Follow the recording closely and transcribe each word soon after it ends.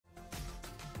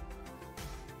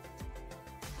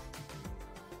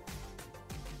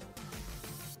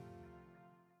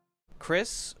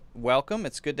Chris, welcome.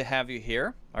 It's good to have you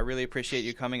here. I really appreciate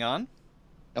you coming on.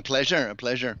 A pleasure, a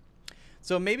pleasure.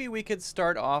 So maybe we could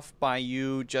start off by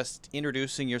you just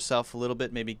introducing yourself a little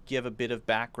bit, maybe give a bit of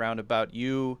background about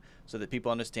you so that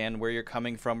people understand where you're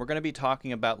coming from. We're going to be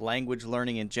talking about language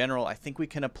learning in general. I think we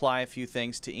can apply a few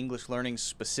things to English learning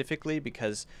specifically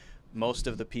because most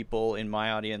of the people in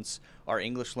my audience are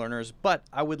English learners. But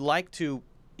I would like to,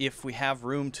 if we have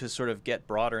room to sort of get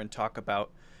broader and talk about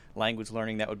language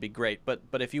learning, that would be great. But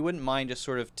if you wouldn't mind just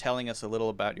sort of telling us a little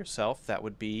about yourself, that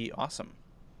would be awesome.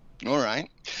 All right.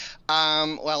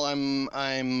 Well,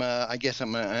 I guess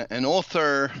I'm an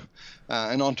author,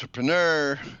 an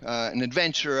entrepreneur, an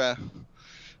adventurer.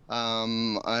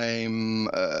 I'm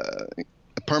a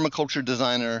permaculture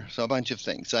designer, so a bunch of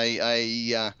things.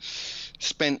 I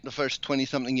spent the first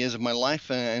 20-something years of my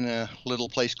life in a little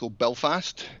place called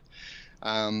Belfast,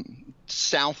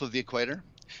 south of the equator,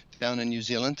 down in New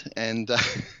Zealand, and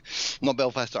not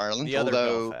Belfast, Ireland. The other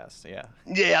Belfast, yeah.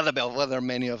 Yeah, the Belfast. Well, there are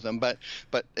many of them, but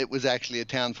it was actually a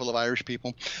town full of Irish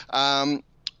people. In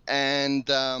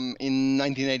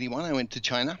 1981, I went to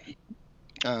China,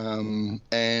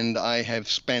 and I have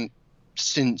spent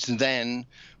since then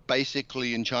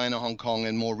basically in China, Hong Kong,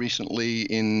 and more recently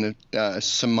in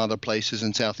some other places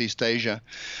in Southeast Asia.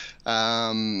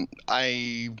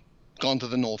 I've gone to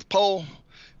the North Pole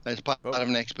as part of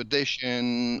an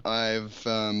expedition.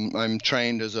 I'm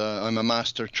trained I'm a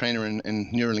master trainer in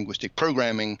neurolinguistic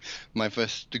programming. My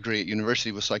first degree at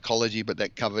university was psychology, but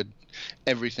that covered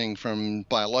everything from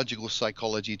biological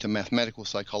psychology to mathematical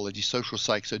psychology, social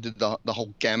psych. So I did the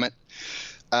whole gamut.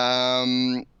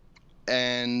 For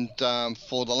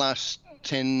the last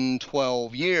 10,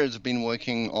 12 years, I've been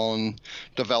working on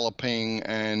developing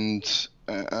and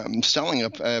selling a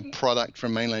product for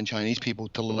mainland Chinese people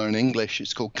to learn English.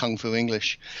 It's called Kung Fu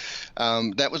English.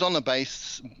 That was on the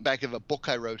back of a book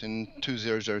I wrote in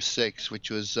 2006,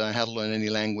 which was How to Learn Any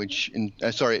Language.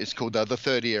 It's called The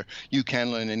Third Ear. You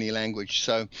Can Learn Any Language.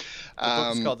 So the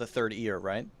book is called The Third Ear,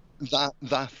 right?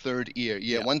 The Third Ear.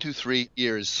 Yeah. 1, 2, 3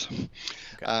 ears.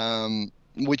 Okay.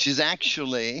 Which is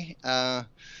actually a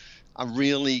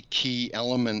really key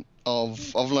element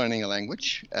of learning a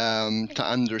language, to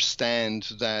understand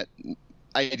that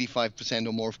 85%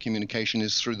 or more of communication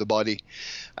is through the body.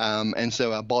 And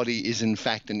so our body is in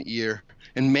fact an ear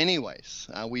in many ways.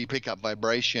 We pick up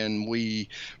vibration, we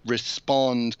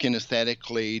respond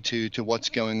kinesthetically to what's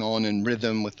going on in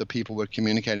rhythm with the people we're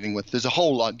communicating with. There's a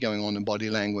whole lot going on in body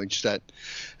language that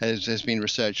has been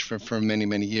researched for many,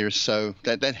 many years. So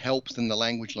that helps in the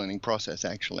language learning process,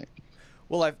 actually.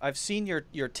 Well, I've seen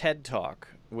your TED Talk,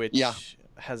 which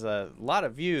has a lot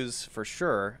of views for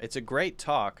sure. It's a great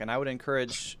talk, and I would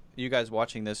encourage you guys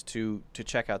watching this to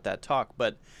check out that talk.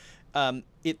 But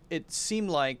it seemed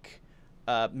like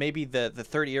maybe the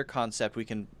third ear concept we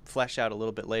can flesh out a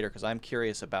little bit later, because I'm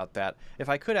curious about that. If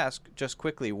I could ask just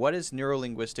quickly, what is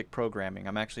neurolinguistic programming?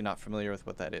 I'm actually not familiar with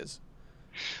what that is.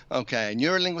 Okay,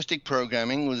 neurolinguistic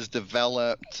programming was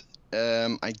developed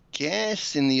I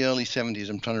guess in the early 70s.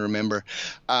 I'm trying to remember.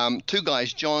 Two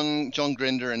guys, John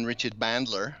Grinder and Richard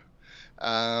Bandler,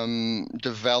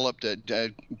 developed it.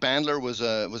 Bandler was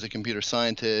a computer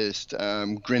scientist.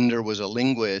 Grinder was a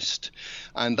linguist,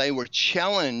 and they were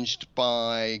challenged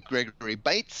by Gregory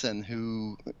Bateson,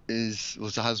 who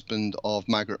was the husband of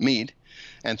Margaret Mead,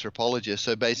 anthropologists,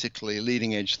 so basically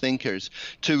leading edge thinkers,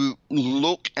 to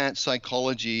look at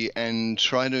psychology and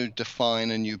try to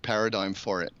define a new paradigm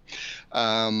for it.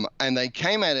 And they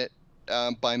came at it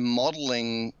by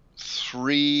modeling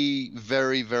three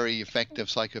very, very effective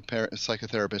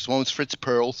psychotherapists. One was Fritz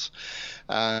Perls,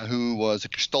 who was a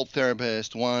Gestalt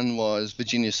therapist. One was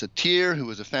Virginia Satir, who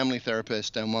was a family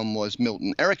therapist. And one was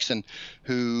Milton Erickson,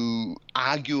 who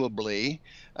arguably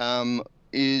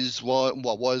is what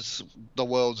was the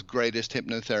world's greatest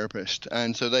hypnotherapist.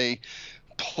 And so they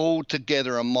pulled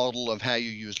together a model of how you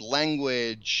use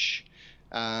language,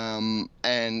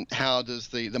 and how does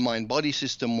the mind-body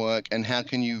system work, and how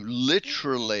can you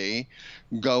literally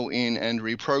go in and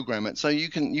reprogram it. So you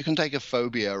can take a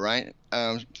phobia, right?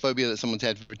 Phobia that someone's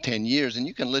had for 10 years, and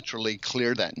you can literally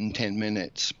clear that in 10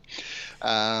 minutes.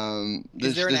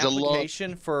 Is there an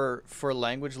application for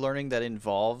language learning that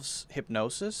involves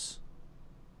hypnosis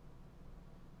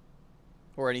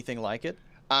or anything like it?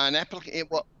 I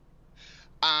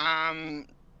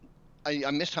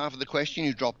missed half of the question.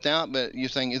 You dropped out, but you're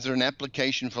saying, is there an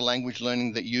application for language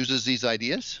learning that uses these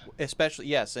ideas? Especially,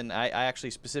 yes, and I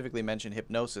actually specifically mentioned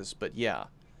hypnosis, but yeah.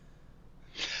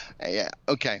 Yeah,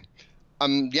 okay.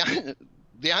 Yeah,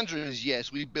 the answer is yes.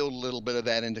 We build a little bit of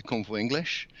that into Kung Fu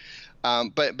English.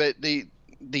 But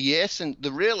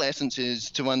the real essence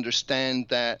is to understand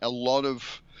that a lot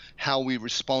of how we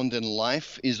respond in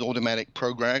life is automatic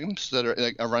programs that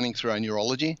are running through our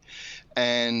neurology,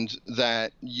 and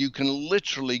that you can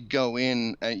literally go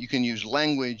in, you can use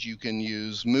language, you can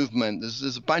use movement.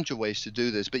 There's a bunch of ways to do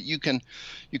this, but you can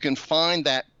find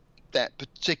that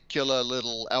particular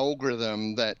little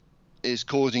algorithm that is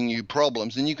causing you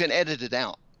problems, and you can edit it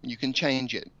out. You can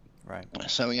change it. Right.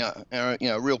 So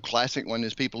a real classic one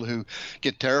is people who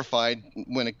get terrified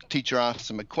when a teacher asks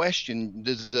them a question.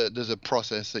 There's a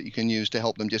process that you can use to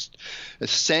help them just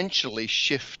essentially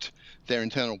shift their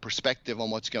internal perspective on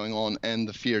what's going on, and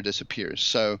the fear disappears.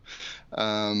 So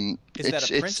is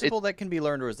that a principle that can be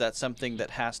learned, or is that something that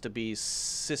has to be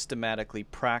systematically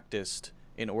practiced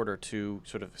in order to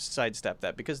sort of sidestep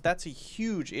that? Because that's a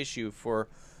huge issue for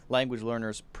language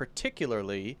learners,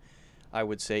 particularly, I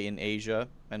would say, in Asia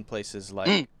and places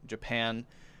like Japan.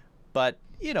 But,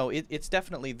 it's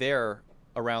definitely there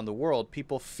around the world.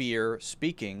 People fear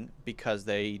speaking because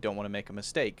they don't want to make a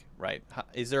mistake, right?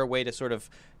 Is there a way to sort of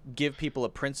give people a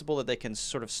principle that they can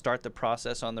sort of start the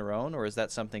process on their own, or is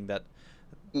that something that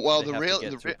they have to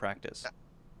get through practice?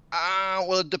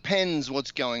 Well, it depends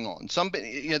what's going on.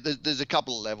 There's a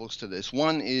couple of levels to this.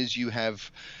 One is you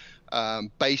have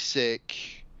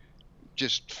basic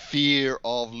just fear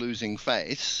of losing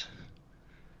face,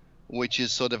 which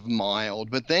is sort of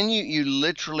mild. But then you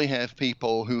literally have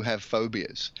people who have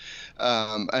phobias.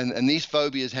 And these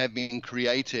phobias have been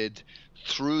created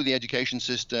through the education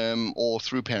system or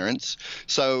through parents.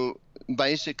 So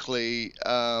basically,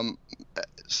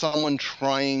 someone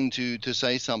trying to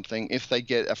say something, if they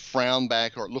get a frown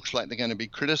back or it looks like they're going to be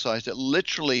criticized, it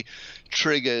literally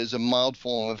triggers a mild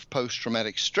form of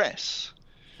post-traumatic stress.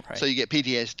 Right. So you get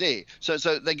PTSD. So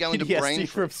they go into brain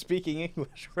from speaking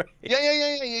English, right?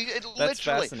 Yeah. That's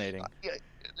fascinating.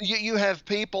 You have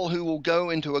people who will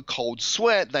go into a cold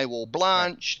sweat, they will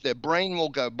blanch, right. Their brain will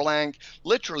go blank.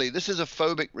 Literally, this is a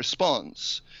phobic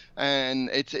response, and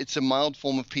it's a mild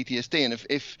form of PTSD.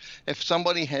 And if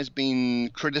somebody has been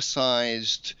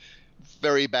criticized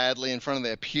very badly in front of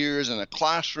their peers in a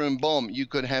classroom, boom, you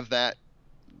could have that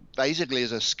basically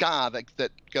as a scar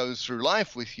that goes through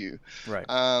life with you. Right.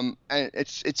 And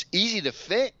it's easy to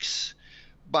fix,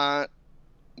 but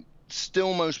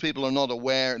still most people are not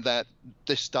aware that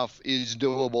this stuff is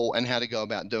doable and how to go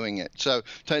about doing it. So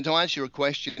to answer your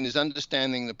question, is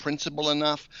understanding the principle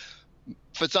enough?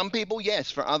 For some people, yes.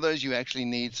 For others, you actually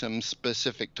need some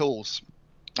specific tools.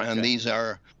 And okay.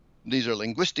 These are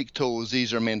linguistic tools.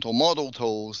 These are mental model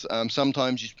tools.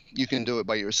 Sometimes you can do it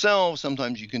by yourself.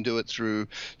 Sometimes you can do it through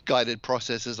guided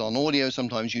processes on audio.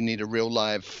 Sometimes you need a real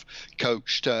live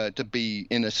coach to be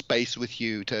in a space with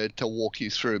you to walk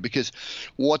you through. Because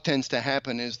what tends to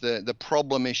happen is the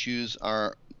problem issues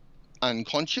are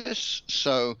unconscious.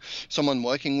 So someone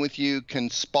working with you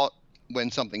can spot when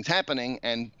something's happening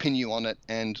and pin you on it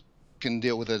and can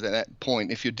deal with it at that point.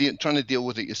 If you're trying to deal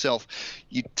with it yourself,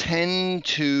 you tend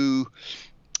to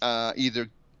either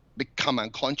become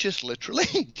unconscious,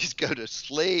 literally, just go to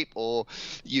sleep, or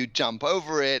you jump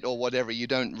over it, or whatever. You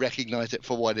don't recognize it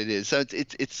for what it is. So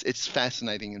it's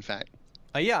fascinating, in fact.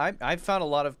 Yeah, I've found a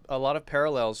lot of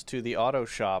parallels to the auto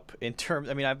shop in terms.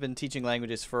 I mean, I've been teaching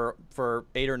languages for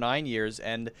 8 or 9 years,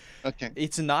 and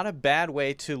it's not a bad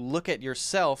way to look at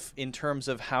yourself in terms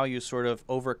of how you sort of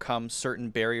overcome certain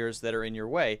barriers that are in your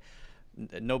way.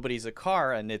 Nobody's a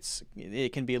car, and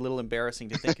it can be a little embarrassing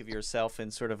to think of yourself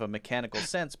in sort of a mechanical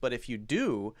sense. But if you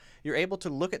do, you're able to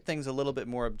look at things a little bit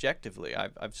more objectively.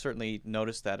 I've certainly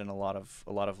noticed that in a lot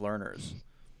of learners.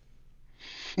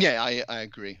 Yeah, I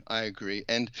agree.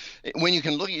 And when you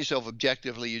can look at yourself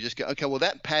objectively, you just go, okay, well,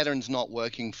 that pattern's not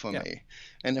working for me.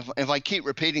 And if I keep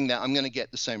repeating that, I'm going to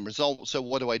get the same result. So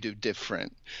what do I do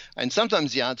different? And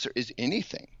sometimes the answer is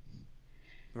anything.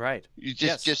 Right. You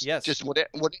just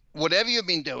whatever you've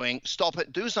been doing, stop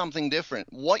it, do something different.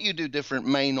 What you do different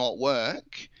may not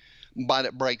work, but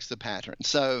it breaks the pattern.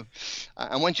 So,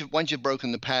 and once you've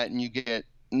broken the pattern, you get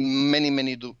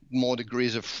many more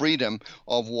degrees of freedom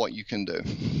of what you can do.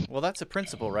 Well, that's a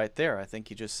principle right there. I think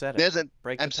you just said it.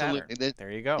 Break the pattern.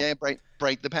 There you go. Yeah,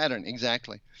 break the pattern.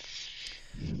 Exactly.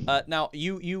 Now,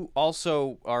 you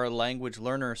also are a language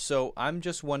learner, so I'm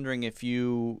just wondering if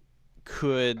you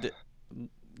could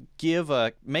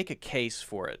make a case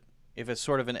for it. If it's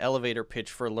sort of an elevator pitch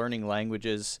for learning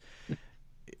languages.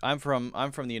 I'm from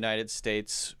the United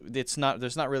States. There's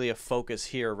not really a focus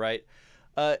here, right?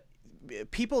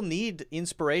 People need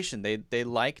inspiration. They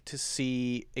like to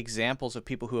see examples of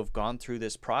people who have gone through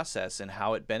this process and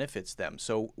how it benefits them.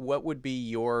 So what would be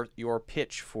your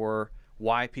pitch for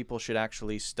why people should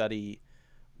actually study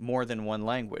more than one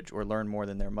language or learn more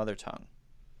than their mother tongue?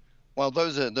 Well,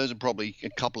 those are probably a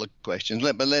couple of questions.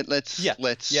 Yeah,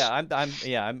 Let's.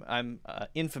 I'm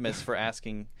infamous for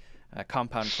asking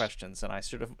compound questions, and I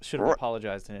should have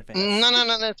apologized in advance.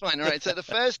 No, that's fine. All right. So the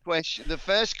first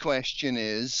question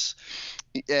is,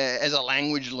 as a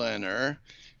language learner,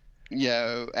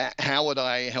 how would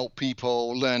I help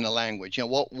people learn a language?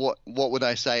 What would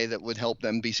I say that would help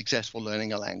them be successful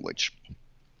learning a language?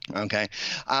 Okay.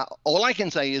 All I can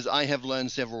say is I have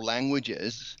learned several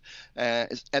languages.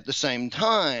 At the same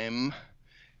time,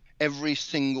 every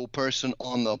single person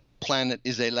on the planet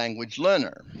is a language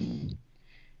learner.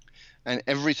 And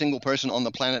every single person on the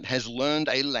planet has learned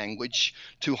a language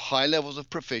to high levels of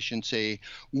proficiency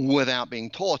without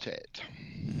being taught it.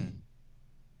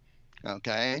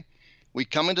 Okay? We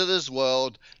come into this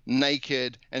world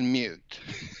naked and mute.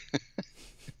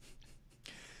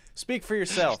 Speak for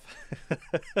yourself.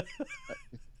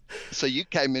 So you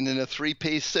came in a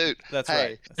three-piece suit. That's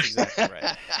right. That's exactly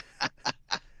right.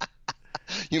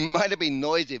 You might have been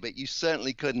noisy, but you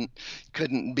certainly couldn't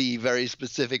be very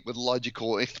specific with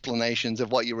logical explanations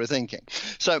of what you were thinking.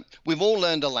 So we've all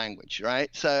learned a language, right?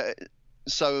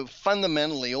 So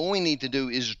fundamentally, all we need to do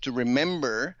is to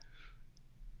remember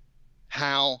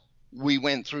how we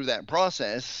went through that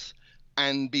process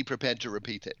and be prepared to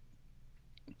repeat it.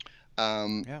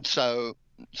 So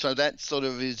that sort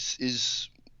of is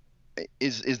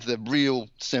the real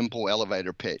simple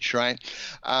elevator pitch, right?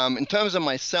 In terms of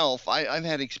myself, I've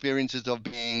had experiences of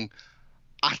being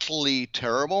utterly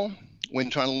terrible when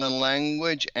trying to learn a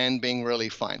language and being really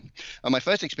fine. My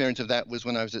first experience of that was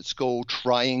when I was at school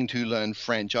trying to learn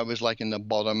French. I was like in the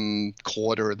bottom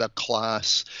quarter of the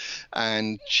class,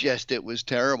 and it was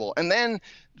terrible. And then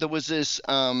there was this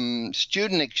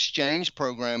student exchange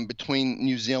program between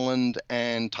New Zealand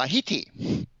and Tahiti.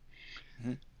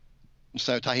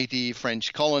 So Tahiti,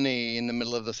 French colony in the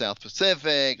middle of the South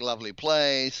Pacific, lovely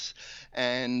place.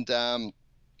 And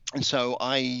so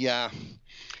I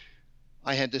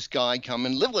had this guy come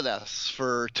and live with us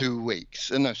for 2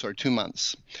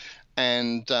 months.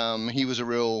 And he was a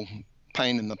real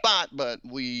pain in the butt, but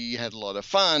we had a lot of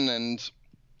fun, and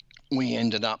we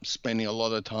ended up spending a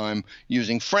lot of time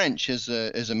using French as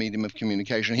a medium of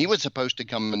communication. He was supposed to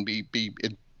come and be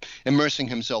immersing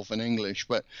himself in English,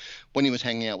 but when he was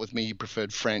hanging out with me, he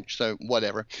preferred French, so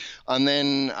whatever. And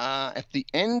then at the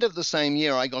end of the same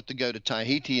year, I got to go to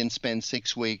Tahiti and spend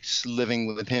 6 weeks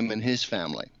living with him and his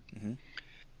family.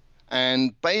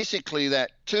 And basically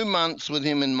that 2 months with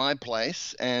him in my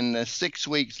place and 6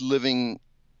 weeks living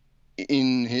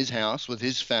in his house with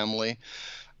his family,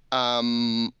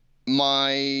 I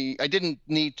didn't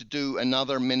need to do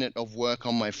another minute of work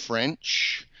on my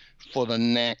French for the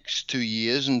next 2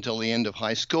 years until the end of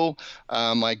high school.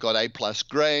 I got A+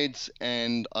 grades,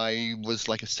 and I was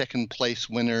like a second place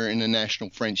winner in a national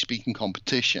French speaking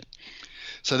competition.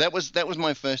 So that was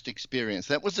my first experience.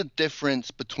 That was the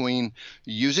difference between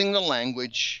using the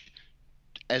language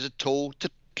as a tool to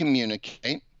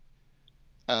communicate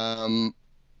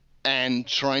and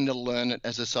trying to learn it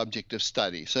as a subject of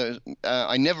study. So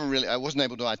I wasn't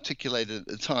able to articulate it at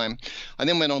the time. I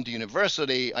then went on to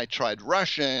university. I tried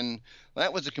Russian.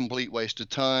 That was a complete waste of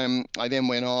time. I then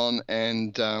went on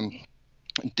and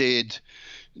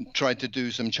tried to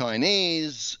do some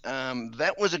Chinese.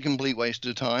 That was a complete waste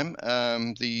of time.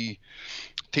 The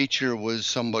teacher was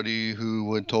somebody who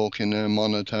would talk in a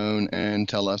monotone and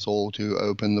tell us all to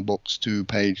open the books to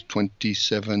page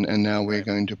 27, and now we're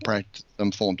going to practice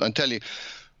some forms. I tell you,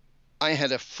 I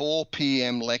had a 4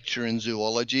 p.m. lecture in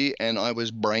zoology, and I was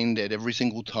brain dead every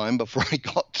single time before I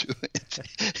got to it.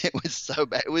 It was so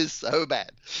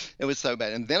bad.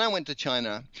 And then I went to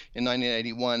China in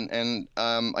 1981, and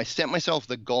I set myself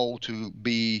the goal to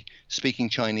be speaking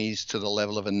Chinese to the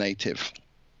level of a native.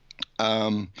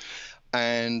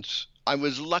 And I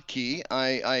was lucky.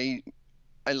 I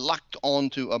lucked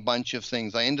onto a bunch of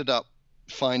things. I ended up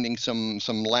finding some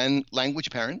language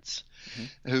parents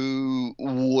who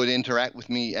would interact with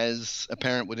me as a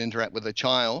parent would interact with a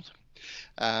child.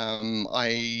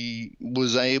 I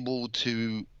was able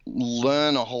to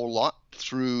learn a whole lot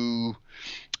through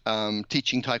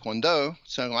teaching Taekwondo.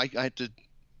 So I had to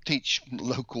teach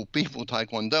local people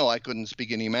Taekwondo. I couldn't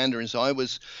speak any Mandarin, so I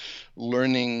was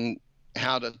learning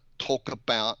how to talk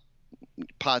about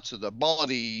parts of the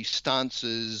body,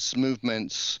 stances,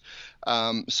 movements.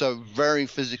 So very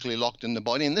physically locked in the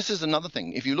body. And this is another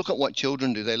thing. If you look at what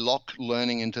children do, they lock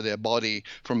learning into their body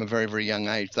from a very, very young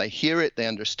age. They hear it, they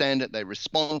understand it, they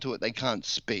respond to it, they can't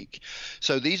speak.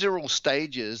 So these are all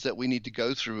stages that we need to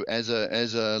go through as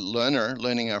a learner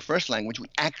learning our first language. We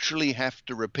actually have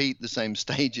to repeat the same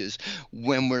stages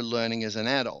when we're learning as an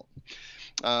adult.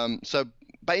 So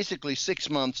basically 6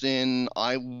 months in,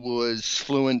 I was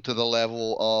fluent to the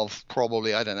level of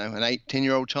probably, I don't know, an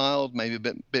 8-10-year-old child, maybe a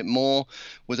bit more,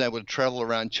 was able to travel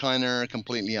around China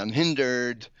completely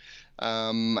unhindered.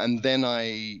 And then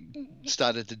I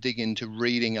started to dig into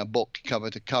reading a book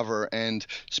cover to cover and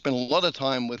spent a lot of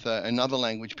time with another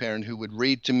language parent who would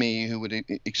read to me, who would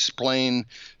explain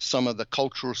some of the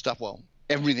cultural stuff. Well,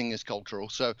 everything is cultural.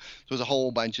 So there was a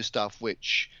whole bunch of stuff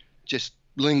which just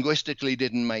linguistically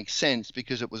didn't make sense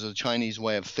because it was a Chinese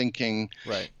way of thinking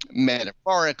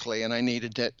metaphorically, and I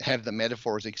needed to have the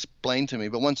metaphors explained to me.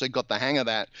 But once I got the hang of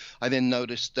that, I then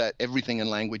noticed that everything in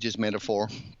language is metaphor.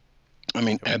 I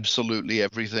mean, absolutely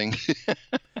everything.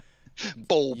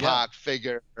 Ballpark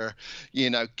figure,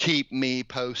 keep me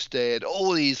posted.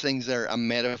 All these things are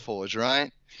metaphors,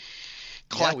 right?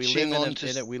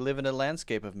 We live in a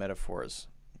landscape of metaphors.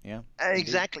 Yeah,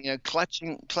 exactly.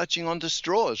 Clutching onto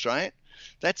straws, right?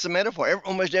 That's a metaphor.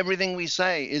 Almost everything we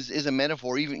say is a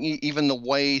metaphor. Even the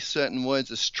way certain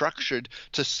words are structured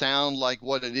to sound like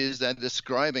what it is they're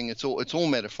describing, it's all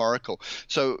metaphorical.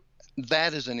 So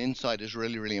that as an insight is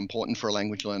really, really important for a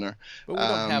language learner. But we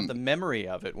don't have the memory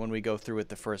of it when we go through it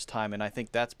the first time, and I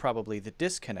think that's probably the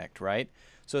disconnect, right?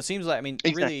 So it seems like, I mean,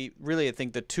 exactly. really, I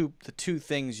think the two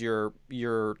things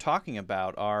you're talking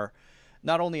about are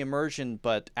not only immersion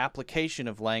but application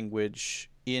of language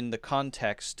in the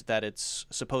context that it's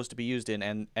supposed to be used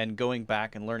in, and going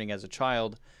back and learning as a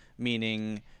child,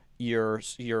 meaning you're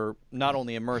not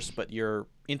only immersed but you're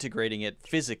integrating it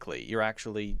physically. You're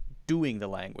actually doing the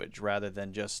language rather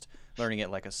than just learning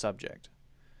it like a subject.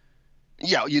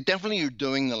 Yeah, you're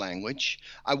doing the language.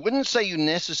 I wouldn't say you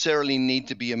necessarily need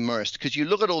to be immersed, because you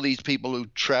look at all these people who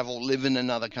travel, live in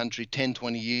another country 10,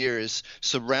 20 years,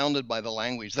 surrounded by the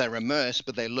language. They're immersed,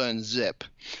 but they learn zip.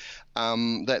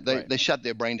 They shut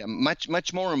their brain down.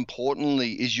 Much more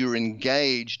importantly is you're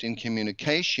engaged in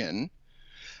communication,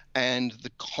 and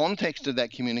the context of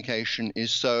that communication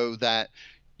is so that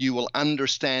you will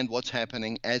understand what's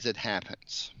happening as it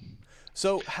happens.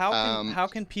 So how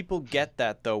can people get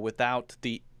that, though, without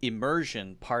the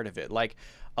immersion part of it? Like,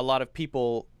 a lot of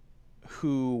people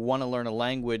who want to learn a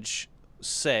language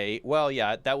say, well,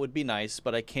 yeah, that would be nice,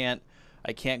 but I can't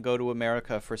go to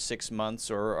America for 6 months,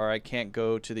 or I can't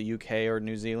go to the UK or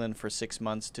New Zealand for 6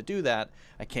 months to do that.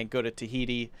 I can't go to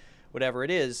Tahiti, whatever it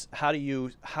is. How do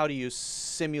you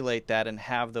simulate that and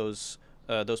have those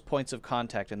points of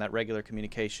contact and that regular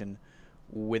communication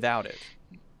without it?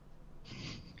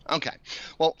 Okay.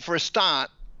 Well, for a start,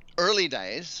 early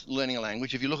days learning a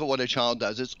language, if you look at what a child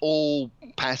does, it's all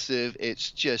passive.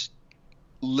 It's just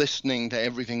listening to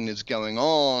everything that's going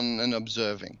on and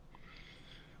observing,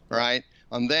 right?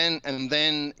 And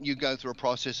then you go through a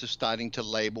process of starting to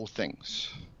label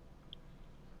things,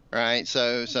 right?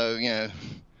 So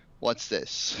what's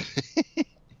this?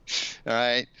 All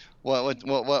right.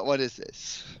 What is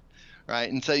this?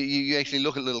 Right. And so you actually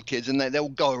look at little kids, and they'll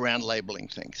go around labeling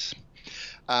things.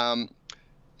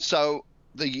 So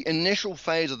the initial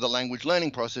phase of the language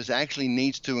learning process actually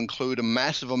needs to include a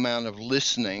massive amount of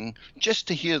listening just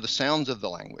to hear the sounds of the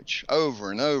language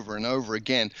over and over and over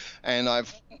again. And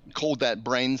I've called that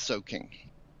brain soaking.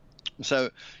 So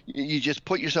you just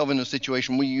put yourself in a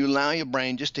situation where you allow your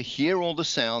brain just to hear all the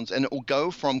sounds, and it will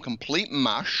go from complete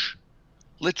mush,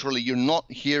 literally you're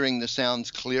not hearing the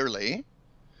sounds clearly,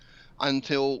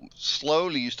 until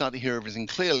slowly you start to hear everything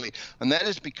clearly. And that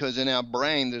is because in our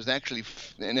brain, there's actually,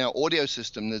 in our audio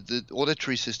system, the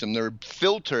auditory system, there are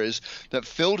filters that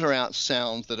filter out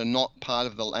sounds that are not part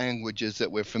of the languages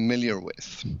that we're familiar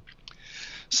with.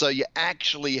 So you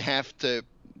actually have to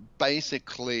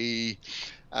basically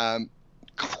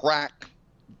crack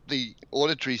the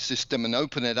auditory system and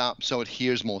open it up so it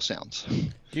hears more sounds.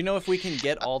 Do you know if we can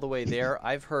get all the way there?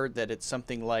 I've heard that it's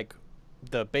something like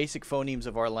the basic phonemes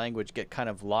of our language get kind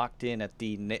of locked in at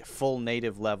the full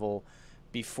native level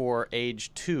before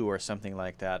age 2 or something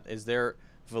like that. Is there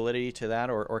validity to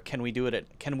that, or can we do it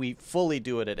can we fully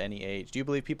do it at any age? Do you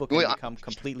believe people can become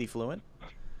completely fluent?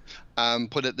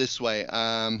 Put it this way,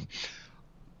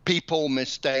 people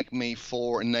mistake me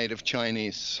for a native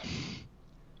Chinese.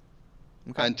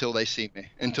 Okay. Until they see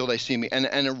me.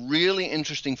 And a really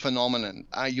interesting phenomenon,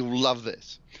 you'll love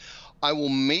this. I will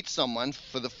meet someone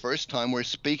for the first time, we're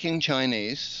speaking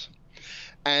Chinese,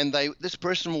 And this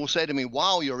person will say to me,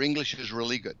 "Wow, your English is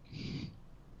really good."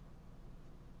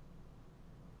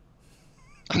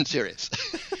 I'm serious.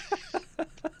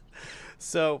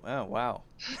 So, oh wow.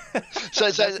 So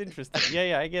That's interesting.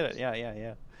 Yeah, I get it.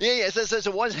 Yeah. Yeah.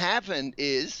 So what's happened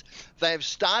is they've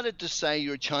started to say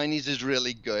your Chinese is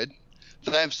really good.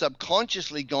 They've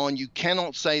subconsciously gone, you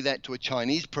cannot say that to a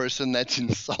Chinese person, that's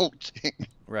insulting.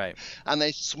 Right. And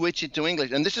they switch it to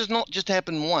English. And this has not just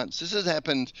happened once. This has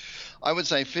happened, I would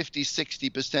say,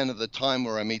 50-60% of the time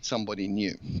where I meet somebody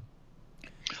new.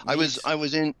 I was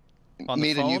in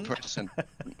meet a new person.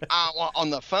 On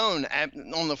the phone.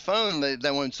 On the phone,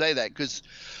 they won't say that, because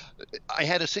I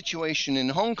had a situation in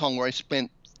Hong Kong where I spent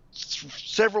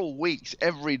several weeks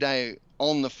every day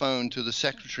on the phone to the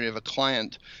secretary of a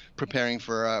client preparing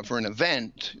for an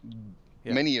event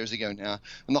many years ago now,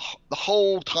 and the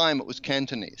whole time it was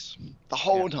Cantonese, the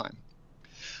whole time.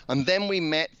 And then we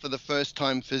met for the first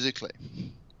time physically,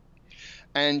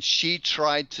 and she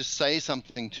tried to say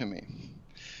something to me,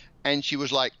 and she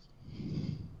was like,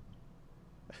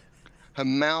 her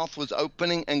mouth was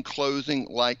opening and closing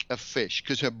like a fish,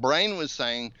 because her brain was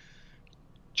saying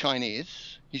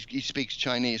Chinese. He speaks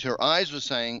Chinese. Her eyes were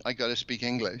saying, I got to speak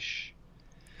English.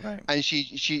 Right. And she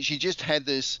just had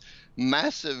this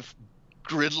massive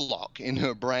gridlock in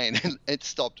her brain, and it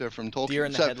stopped her from talking. Deer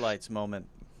in the headlights moment.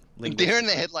 Deer in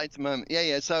the headlights moment.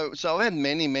 Yeah. So I've had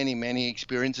many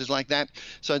experiences like that.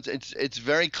 So it's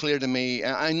very clear to me.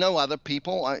 I know other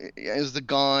people. As the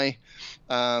guy,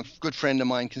 good friend of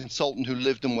mine, consultant who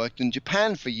lived and worked in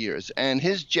Japan for years, and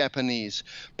his Japanese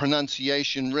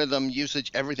pronunciation, rhythm, usage,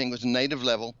 everything was native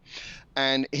level,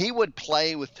 and he would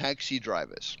play with taxi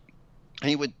drivers.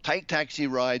 He would take taxi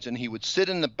rides, and he would sit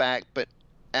in the back, but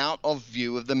out of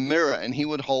view of the mirror, and he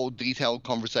would hold detailed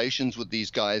conversations with these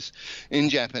guys in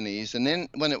Japanese. And then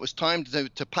when it was time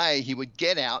to pay, he would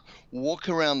get out, walk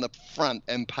around the front,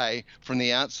 and pay from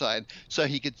the outside, so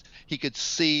he could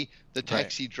see the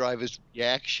taxi driver's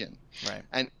reaction. Right.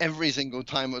 And every single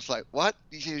time it was like, what?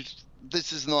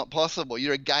 This is not possible.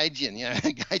 You're a gaijin.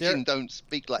 Gaijin don't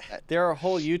speak like that. There are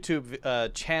whole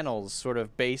YouTube channels sort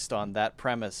of based on that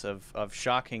premise of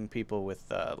shocking people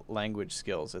with language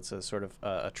skills. It's a sort of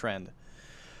a trend.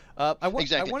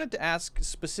 Exactly. I wanted to ask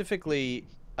specifically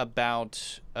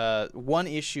about one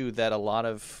issue that a lot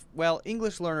of, well,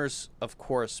 English learners, of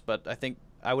course, but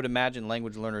I would imagine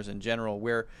language learners in general,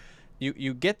 where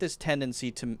you get this tendency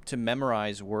to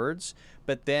memorize words,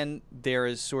 but then there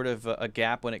is sort of a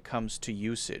gap when it comes to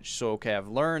usage. So, okay, I've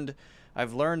learned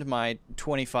my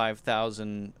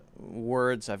 25,000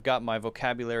 words, I've got my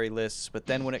vocabulary lists, but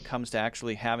then when it comes to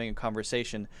actually having a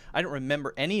conversation, I don't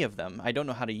remember any of them. I don't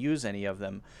know how to use any of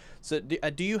them. So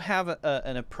do you have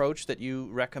an approach that you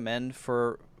recommend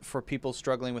for people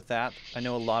struggling with that? I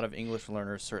know a lot of English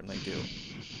learners certainly do.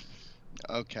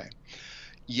 Okay.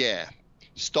 Yeah.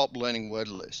 Stop learning word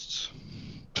lists.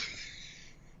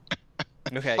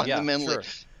 Okay, Fundamentally. Yeah,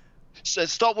 sure. So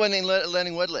stop learning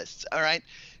word lists, all right?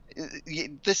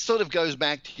 This sort of goes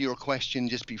back to your question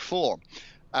just before.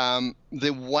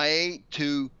 The way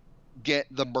to get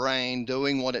the brain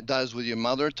doing what it does with your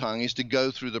mother tongue is to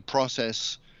go through the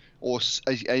process, or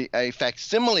a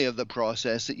facsimile of the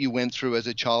process that you went through as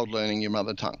a child learning your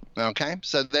mother tongue, okay?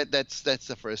 So that's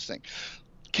the first thing.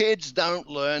 Kids don't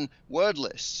learn word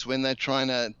lists when they're trying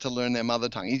to learn their mother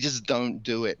tongue. You just don't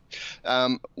do it.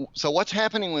 So what's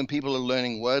happening when people are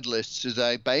learning word lists is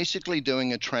they're basically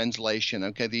doing a translation.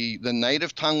 Okay, the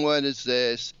native tongue word is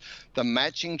this. The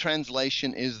matching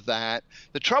translation is that.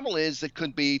 The trouble is there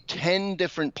could be 10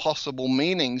 different possible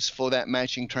meanings for that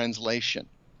matching translation.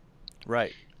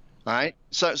 Right. All right.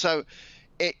 So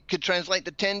it could translate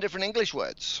to 10 different English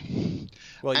words.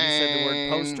 Well, you said the word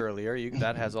post earlier.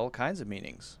 That has all kinds of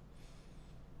meanings.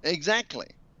 Exactly.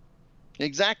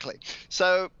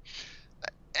 So,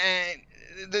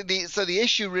 the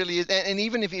issue really is, and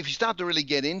even if you start to really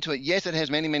get into it, yes, it has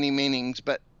many meanings,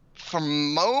 but for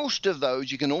most of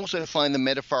those, you can also find the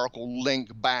metaphorical link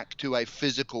back to a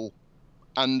physical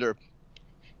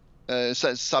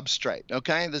substrate.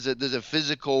 Okay, there's a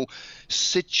physical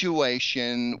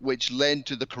situation which led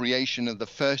to the creation of the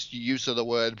first use of the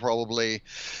word, probably,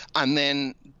 and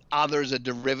then others are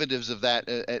derivatives of that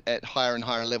at higher and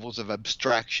higher levels of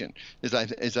abstraction. Is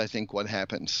I think what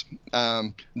happens.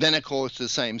 Then of course the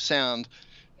same sound,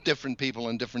 different people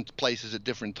in different places at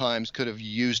different times could have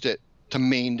used it to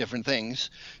mean different things,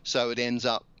 so it ends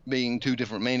up being two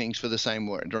different meanings for the same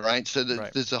word, right? So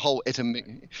there's a whole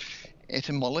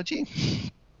etymology.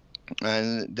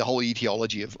 and the whole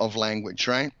etiology of language,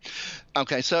 right?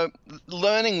 Okay, so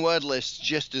learning word lists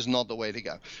just is not the way to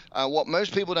go. What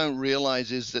most people don't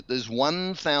realize is that there's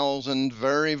 1,000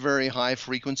 very, very high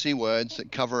frequency words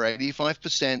that cover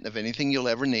 85% of anything you'll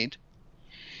ever need.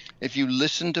 If you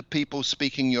listen to people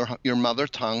speaking your mother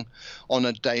tongue on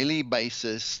a daily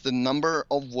basis, the number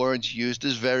of words used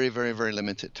is very, very, very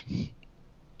limited.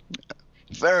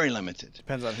 Very limited.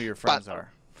 Depends on who your friends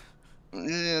are.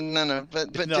 No,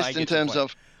 but No, just in terms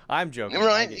of, I'm joking.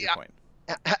 right? I get your point.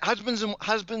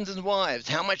 Husbands and wives,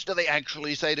 how much do they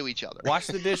actually say to each other? Wash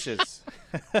the dishes.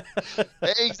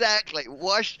 Exactly.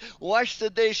 Wash the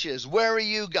dishes. Where are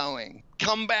you going?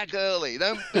 Come back early.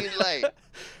 Don't be late.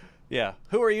 Yeah.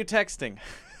 Who are you texting?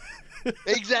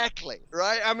 Exactly.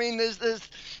 Right. I mean, there's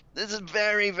a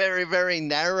very, very, very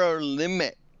narrow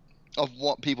limit of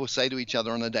what people say to each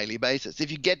other on a daily basis.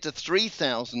 If you get to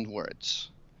 3,000 words,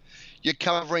 you're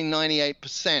covering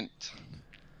 98%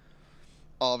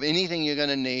 of anything you're going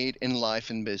to need in life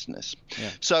and business.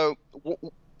 Yeah. So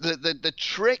the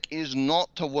trick is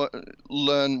not to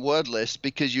learn word lists,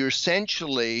 because you're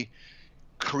essentially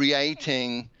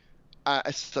creating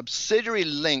a subsidiary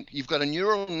link. You've got a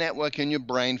neural network in your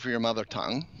brain for your mother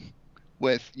tongue,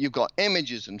 you've got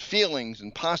images and feelings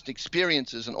and past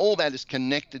experiences, and all that is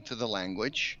connected to the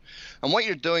language. And what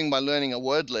you're doing by learning a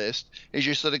word list is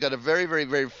you sort of got a very, very,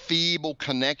 very feeble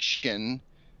connection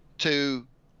to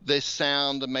this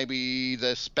sound and maybe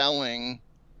the spelling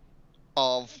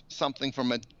of something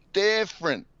from a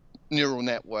different neural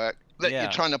network that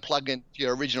you're trying to plug into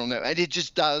your original network, and it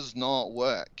just does not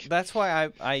work. That's why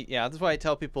that's why I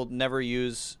tell people never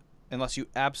use, unless you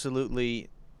absolutely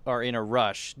are in a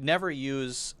rush, never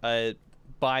use a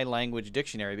bi-language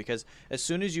dictionary, because as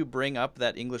soon as you bring up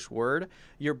that English word,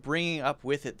 you're bringing up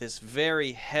with it this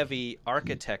very heavy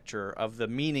architecture of the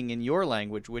meaning in your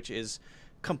language, which is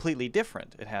completely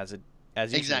different. It has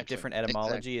as you said, a different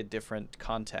etymology, a different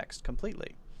context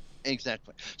completely.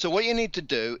 Exactly. So what you need to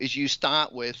do is you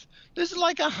start with, there's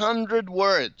like 100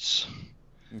 words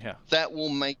that will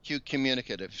make you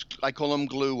communicative. I call them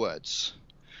glue words,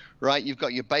 right? You've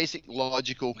got your basic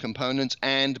logical components,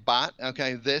 and, but,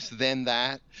 okay, this, then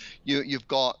that. You've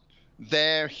got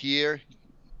there, here,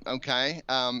 okay.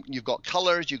 You've got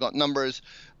colors, you've got numbers.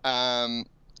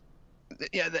 The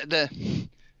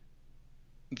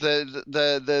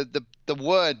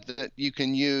word that you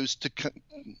can use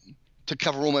to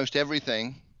cover almost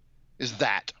everything is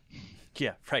that.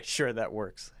 Yeah, right. Sure, that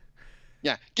works.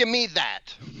 Yeah, give me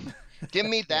that. Give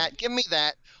me that. Give me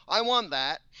that. I want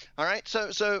that. All right.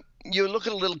 So you look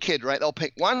at a little kid, right? They'll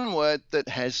pick one word that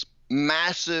has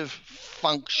massive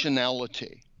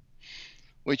functionality,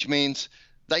 which means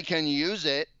they can use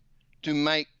it to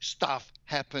make stuff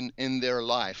happen in their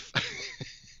life.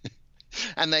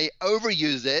 And they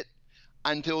overuse it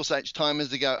until such time as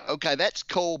they go, okay, that's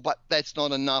cool, but that's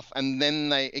not enough. And then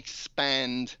they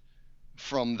expand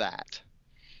from that.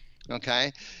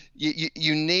 Okay.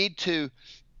 You need to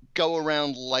go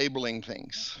around labeling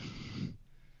things,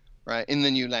 right, in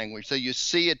the new language. So you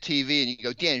see a TV and you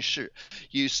go 电视.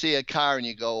 You see a car and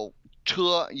you go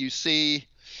车. You see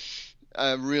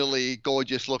a really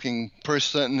gorgeous looking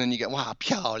person and you go, wow,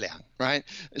 漂亮, right?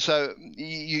 So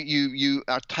you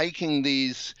are taking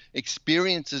these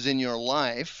experiences in your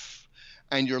life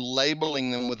and you're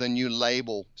labeling them with a new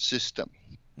label system.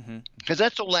 Because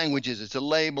that's what language is. It's a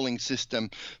labeling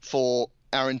system for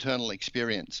our internal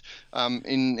experience.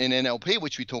 In NLP,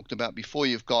 which we talked about before,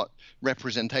 you've got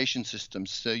representation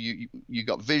systems. So you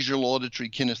got visual, auditory,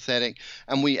 kinesthetic,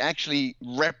 and we actually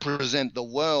represent the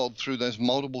world through those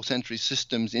multiple sensory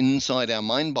systems inside our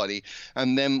mind body,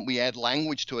 and then we add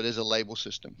language to it as a label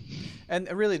system.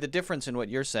 And really the difference in what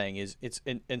you're saying is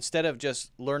instead of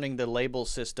just learning the label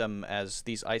system as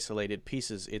these isolated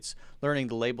pieces, it's learning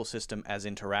the label system as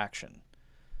interaction,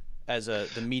 as the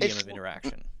medium of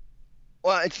interaction.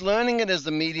 Well, it's learning it as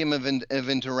the medium of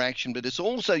interaction, but it's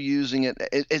also using it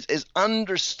as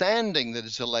understanding that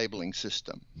it's a labeling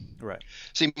system. Right.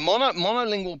 See,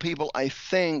 monolingual people, I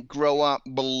think, grow up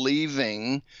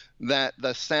believing that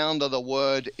the sound of the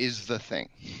word is the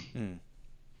thing.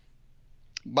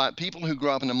 But people who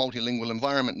grow up in a multilingual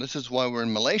environment, this is why we're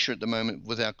in Malaysia at the moment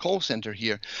with our call center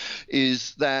here,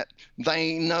 is that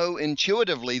they know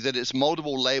intuitively that it's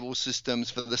multiple label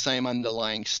systems for the same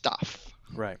underlying stuff.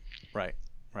 Right.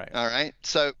 All right.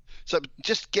 So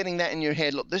just getting that in your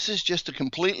head, look, this is just a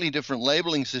completely different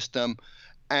labeling system,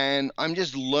 and I'm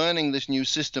just learning this new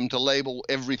system to label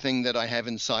everything that I have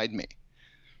inside me.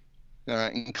 All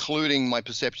right, including my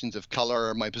perceptions of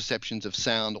color, my perceptions of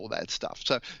sound, all that stuff.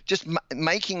 So just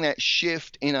making that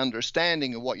shift in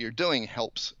understanding of what you're doing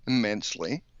helps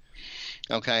immensely.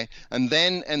 Okay, and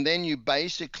then you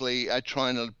basically are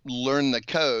trying to learn the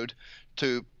code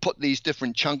to put these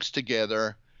different chunks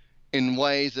together in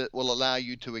ways that will allow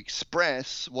you to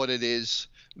express what it is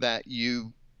that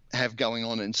you have going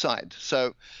on inside.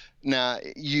 So now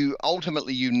you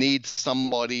ultimately you need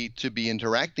somebody to be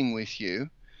interacting with you,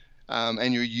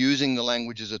 and you're using the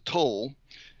language as a tool.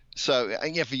 So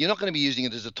if you're not going to be using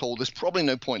it as a tool, there's probably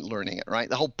no point learning it, right?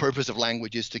 The whole purpose of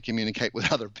language is to communicate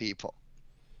with other people.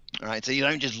 All right, so you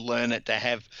don't just learn it to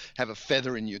have a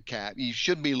feather in your cap. You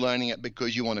should be learning it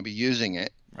because you want to be using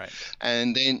it. Right.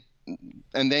 And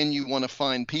then you want to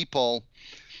find people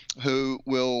who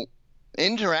will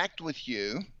interact with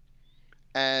you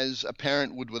as a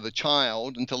parent would with a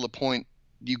child until the point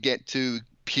you get to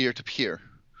peer to peer.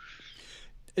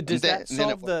 Does that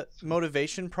solve the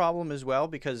motivation problem as well?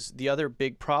 Because the other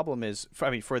big problem is,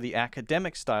 for the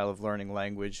academic style of learning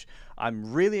language,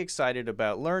 I'm really excited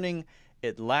about learning.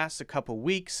 It lasts a couple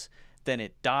weeks, then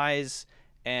it dies,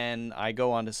 and I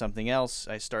go on to something else.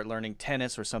 I start learning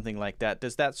tennis or something like that.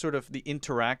 Does that sort of the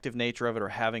interactive nature of it, or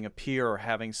having a peer or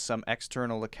having some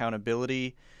external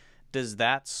accountability, does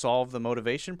that solve the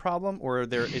motivation problem, or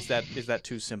is that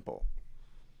too simple?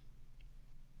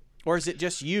 Or is it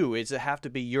just you? Does it have to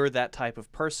be you're that type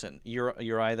of person?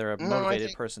 You're either a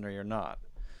motivated person or you're not.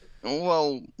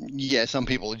 Well, yeah, some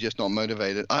people are just not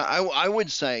motivated. I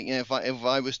would say, if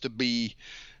I was to be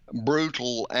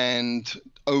brutal and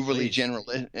overly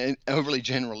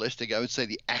generalistic, I would say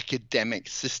the academic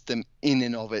system in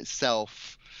and of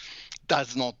itself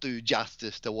does not do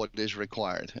justice to what is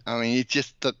required. I mean,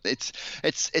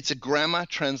 it's a grammar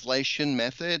translation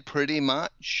method, pretty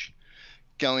much,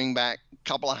 going back a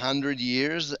couple of hundred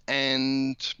years,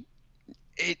 and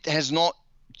it has not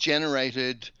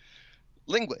generated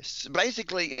linguists.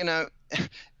 Basically,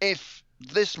 if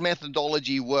this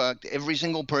methodology worked, every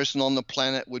single person on the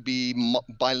planet would be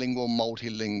bilingual,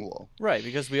 multilingual. Right,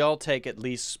 because we all take at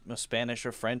least Spanish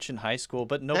or French in high school,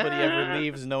 but nobody ever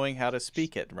leaves knowing how to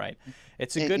speak it, right?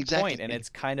 It's a good point, and it's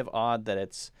kind of odd that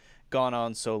it's gone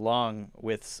on so long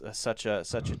with such a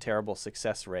terrible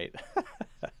success rate.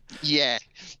 Yeah.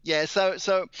 So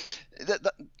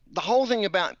the whole thing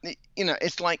about,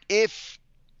 it's like if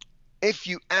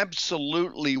you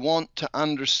absolutely want to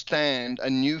understand a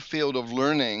new field of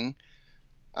learning,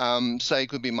 say it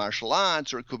could be martial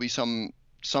arts, or it could be some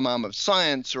arm of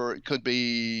science, or it could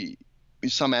be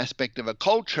some aspect of a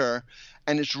culture,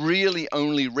 and it's really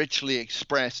only richly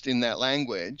expressed in that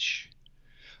language,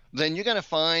 then you're going to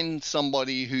find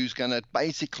somebody who's going to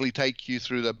basically take you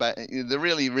through the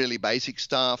really, really basic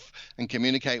stuff and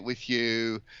communicate with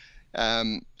you,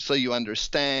 so you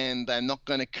understand. They're not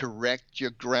going to correct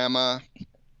your grammar.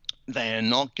 They're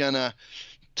not going to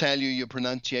tell you your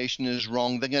pronunciation is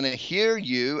wrong. They're going to hear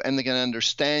you and they're going to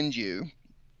understand you,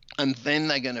 and then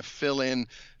they're going to fill in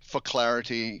for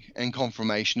clarity and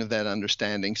confirmation of that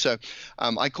understanding. So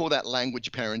I call that language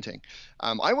parenting.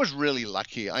 I was really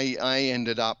lucky. I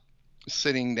ended up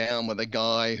sitting down with a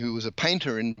guy who was a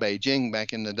painter in Beijing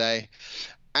back in the day,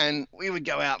 and we would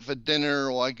go out for dinner,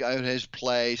 or I'd go to his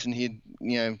place and he'd,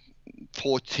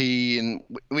 pour tea, and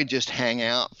we'd just hang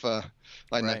out for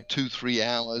like 2-3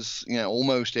 hours,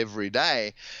 almost every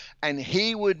day. And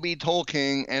he would be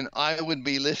talking and I would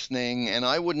be listening, and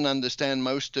I wouldn't understand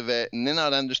most of it, and then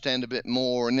I'd understand a bit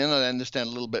more, and then I'd understand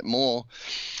a little bit more.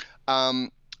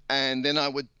 And then I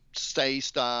would say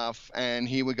stuff and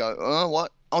he would go, "Oh,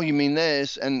 what? Oh, you mean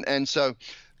this?" And so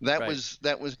that was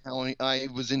how I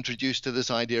was introduced to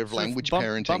this idea of language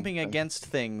parenting. Bumping against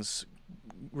things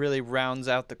really rounds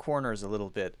out the corners a little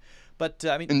bit. But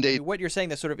Indeed. What you're saying,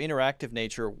 the sort of interactive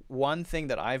nature, one thing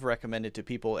that I've recommended to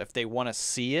people, if they want to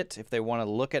see it, if they want to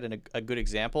look at a good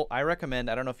example, I recommend,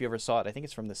 I don't know if you ever saw it, I think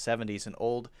it's from the 70s, an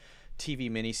old TV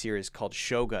miniseries called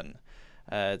Shogun.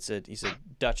 He's a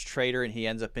Dutch trader, and he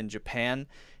ends up in Japan.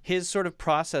 His sort of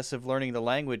process of learning the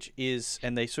language is,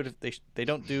 and they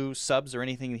don't do subs or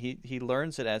anything. He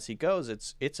learns it as he goes.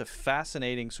 It's a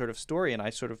fascinating sort of story, and I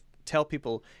sort of tell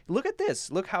people, look at this,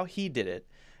 look how he did it.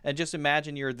 And just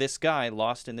imagine you're this guy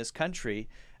lost in this country,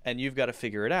 and you've got to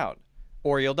figure it out,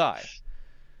 or you'll die.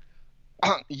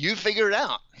 You figure it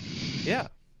out. Yeah.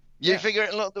 You figure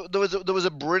it. Look, there was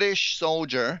a British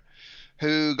soldier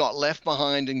who got left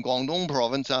behind in Guangdong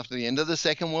province after the end of the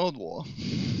Second World War,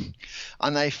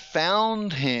 and they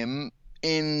found him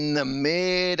in the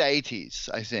mid-80s,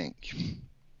 I think.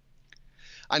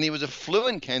 And he was a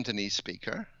fluent Cantonese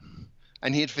speaker,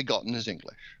 and he had forgotten his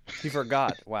English. He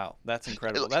forgot. Wow, that's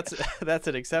incredible. That's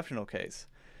an exceptional case.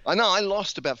 I know. I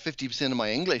lost about 50% of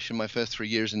my English in my first 3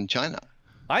 years in China.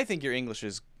 I think your English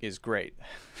is great.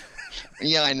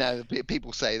 Yeah, I know.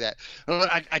 People say that.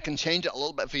 I can change it a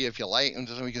little bit for you if you like, and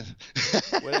just we can.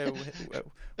 whatever,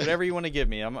 whatever you want to give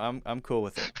me, I'm cool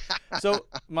with it. So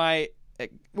my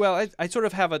well, I sort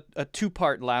of have a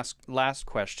two-part last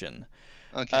question.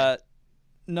 Okay.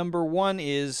 Number one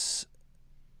is,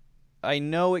 I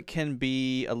know it can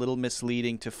be a little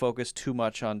misleading to focus too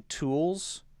much on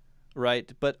tools,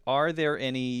 right? But are there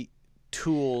any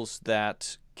tools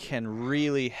that can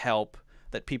really help,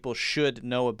 that people should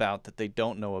know about, that they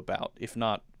don't know about? If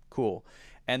not, cool.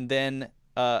 And then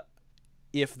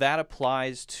if that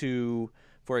applies to,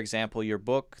 for example, your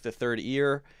book, The Third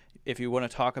Ear, if you want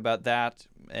to talk about that,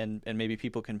 and maybe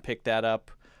people can pick that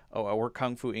up, or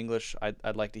Kung Fu English,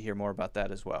 I'd like to hear more about that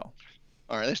as well.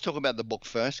 All right, let's talk about the book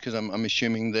first, because I'm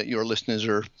assuming that your listeners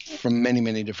are from many,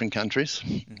 many different countries.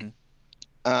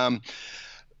 Mm-hmm.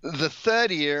 The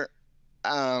Third Ear,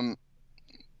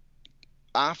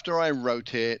 after I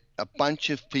wrote it, a bunch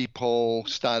of people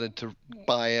started to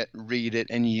buy it, read it,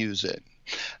 and use it.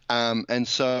 And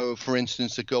so, for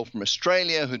instance, a girl from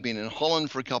Australia who'd been in Holland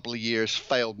for a couple of years,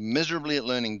 failed miserably at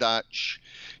learning Dutch.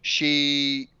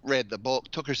 She read the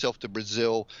book, took herself to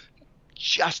Brazil,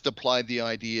 just applied the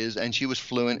ideas, and she was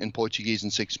fluent in Portuguese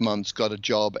in 6 months, got a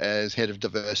job as head of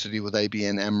diversity with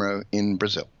ABN AMRO in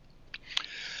Brazil.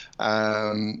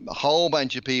 A whole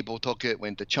bunch of people took it,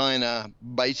 went to China,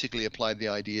 basically applied the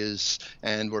ideas,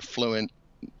 and were fluent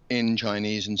in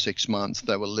Chinese in 6 months.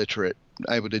 They were literate,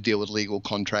 able to deal with legal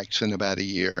contracts in about a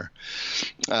year.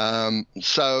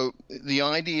 So the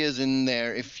ideas in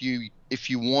there, if you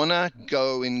want to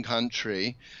go in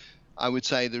country, I would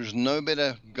say there's no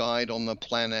better guide on the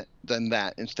planet than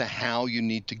that as to how you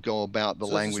need to go about the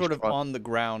language. It's sort of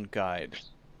on-the-ground guide.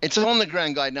 It's an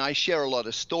on-the-ground guide. Now, I share a lot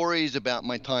of stories about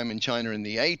my time in China in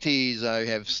the 80s. I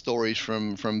have stories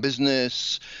from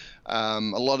business, a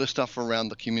lot of stuff around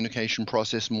the communication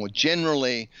process more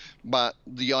generally. But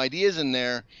the ideas in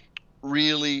there,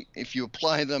 really, if you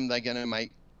apply them, they're going to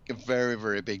make a very,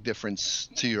 very big difference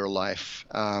to your life.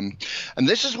 And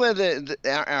this is where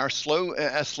our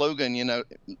slogan,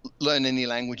 learn any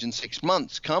language in 6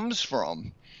 months, comes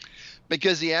from.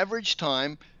 Because the average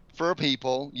time for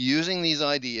people using these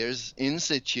ideas in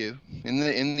situ, in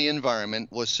the environment,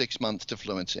 was 6 months to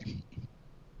fluency.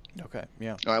 Okay,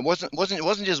 yeah. All right, it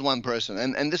wasn't just one person,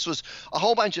 and this was a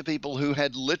whole bunch of people who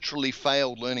had literally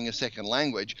failed learning a second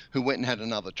language, who went and had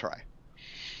another try.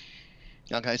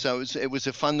 Okay, so it was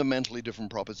a fundamentally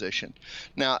different proposition.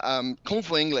 Now, Kung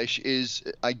Fu English is,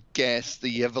 I guess,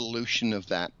 the evolution of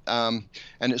that. And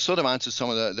it sort of answers some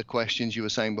of the questions you were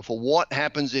saying before. What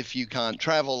happens if you can't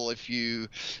travel, if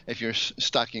you're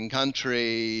stuck in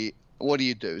country? What do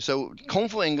you do? So Kung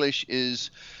Fu English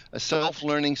is a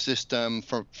self-learning system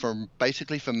for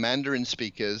basically for Mandarin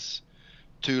speakers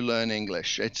to learn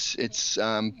English. It's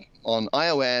on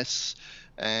iOS,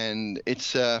 and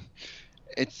it's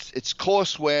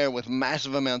courseware with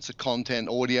massive amounts of content,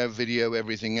 audio, video,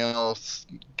 everything else,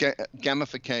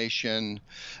 gamification,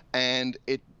 and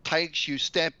it takes you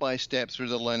step by step through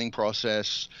the learning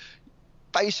process,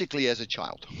 basically as a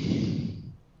child.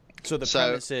 So the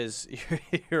premise is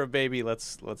you're a baby.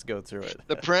 Let's go through it.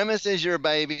 The premise is you're a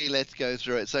baby. Let's go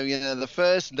through it. So the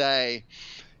first day,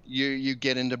 you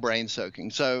get into brain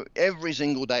soaking. So every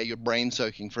single day you're brain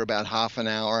soaking for about half an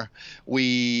hour.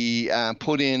 We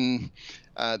put in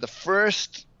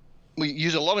we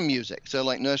use a lot of music. So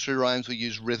like nursery rhymes, we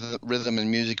use rhythm and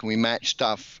music, and we match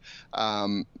stuff,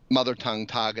 mother tongue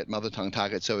target.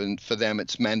 So for them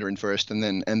it's Mandarin first, and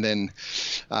then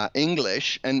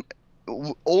English. And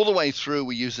all the way through,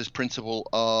 we use this principle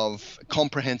of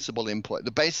comprehensible input.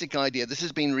 The basic idea, this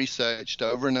has been researched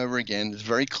over and over again, it's a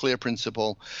very clear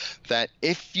principle that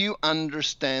if you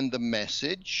understand the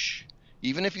message,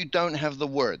 even if you don't have the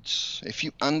words, if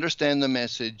you understand the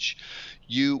message,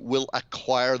 you will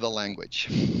acquire the language.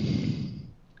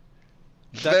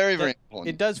 Very important.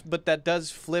 It does, but that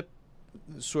does flip,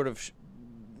 sort of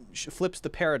flips the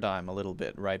paradigm a little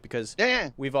bit, right? Because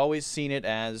we've always seen it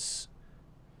as,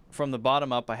 from the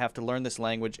bottom up, I have to learn this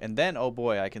language, and then, oh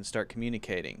boy, I can start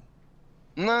communicating.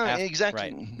 No,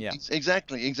 exactly. Right. Yeah.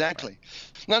 Exactly. Right.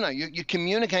 No, you're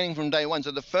communicating from day one.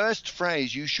 So the first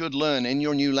phrase you should learn in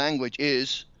your new language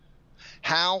is,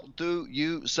 how do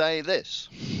you say this?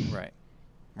 Right.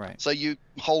 So you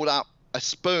hold up a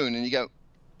spoon and you go,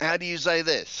 how do you say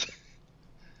this?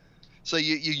 So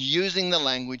you're using the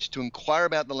language to inquire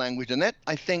about the language. And that,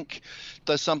 I think,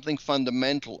 does something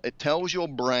fundamental. It tells your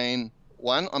brain,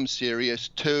 one, I'm serious.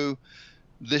 Two,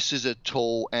 this is a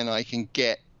tool and I can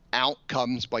get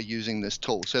outcomes by using this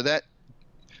tool. So that,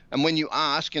 and when you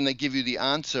ask and they give you the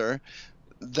answer,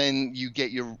 then you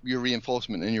get your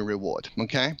reinforcement and your reward.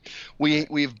 Okay, Right.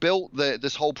 we've built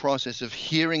this whole process of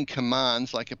hearing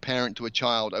commands like a parent to a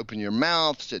child: open your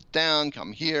mouth, sit down,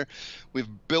 come here. We've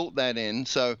built that in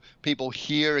so people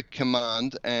hear a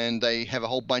command and they have a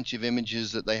whole bunch of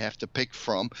images that they have to pick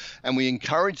from, and we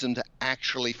encourage them to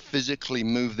actually physically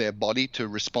move their body to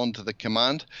respond to the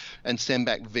command and send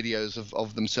back videos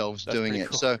of themselves That's doing pretty it.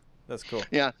 cool. So That's cool.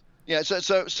 yeah. Yeah,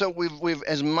 so we've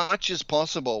as much as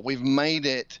possible, we've made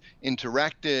it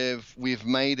interactive. We've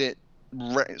made it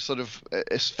sort of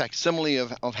a facsimile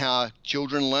of how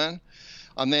children learn.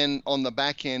 And then on the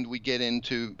back end, we get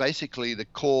into basically the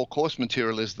core course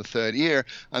material is the third year,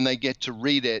 and they get to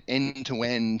read it end to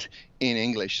end in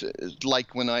English.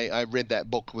 Like when I read that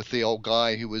book with the old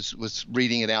guy who was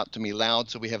reading it out to me loud.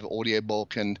 So we have an audio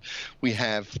book, and we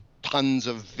have tons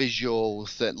of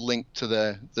visuals that link to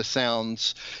the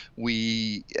sounds.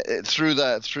 We through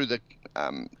the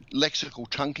lexical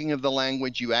chunking of the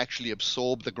language, you actually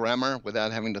absorb the grammar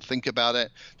without having to think about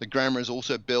it. The grammar is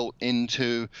also built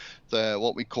into the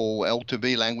what we call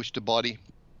L2B, language to body.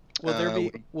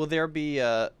 Will there be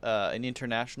an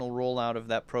international rollout of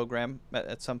that program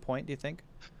at some point, do you think?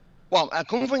 Well,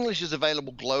 Kung Fu English is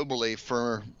available globally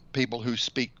for people who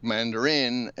speak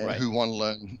Mandarin Right. who want to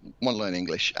learn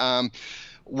English.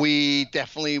 We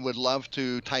definitely would love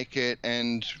to take it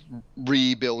and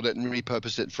rebuild it and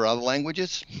repurpose it for other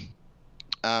languages.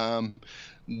 When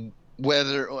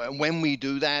we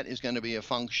do that is going to be a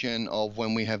function of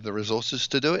when we have the resources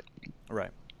to do it.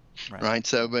 Right. Right.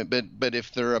 So, but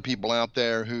if there are people out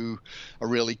there who are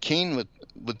really keen with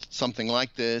something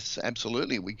like this,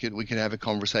 absolutely, we could have a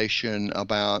conversation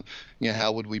about,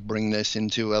 how would we bring this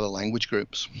into other language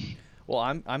groups. Well,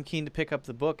 I'm keen to pick up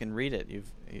the book and read it.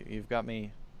 You've got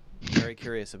me very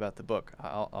curious about the book.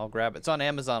 I'll grab it. It's on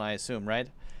Amazon, I assume, right?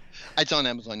 It's on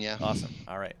Amazon, yeah. Awesome.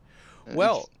 All right.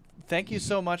 Well, thank you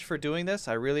so much for doing this.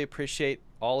 I really appreciate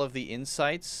all of the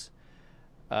insights.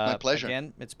 My pleasure.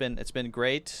 Again, it's been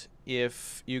great.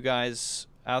 If you guys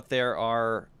out there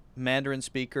are Mandarin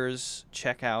speakers,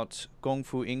 check out Kung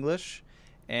Fu English,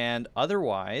 and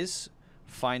otherwise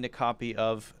find a copy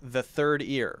of The Third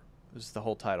Ear. This is the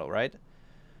whole title, right?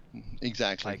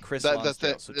 Exactly. By Chris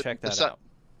Lonsdale. So check that out.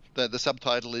 The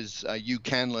subtitle is "You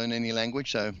Can Learn Any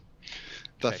Language." So,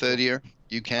 the third cool. year,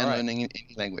 you can learn any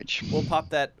language. We'll pop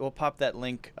that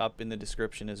link up in the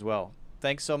description as well.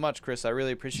 Thanks so much, Chris. I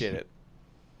really appreciate it.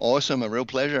 Awesome, a real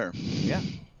pleasure. Yeah,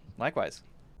 likewise.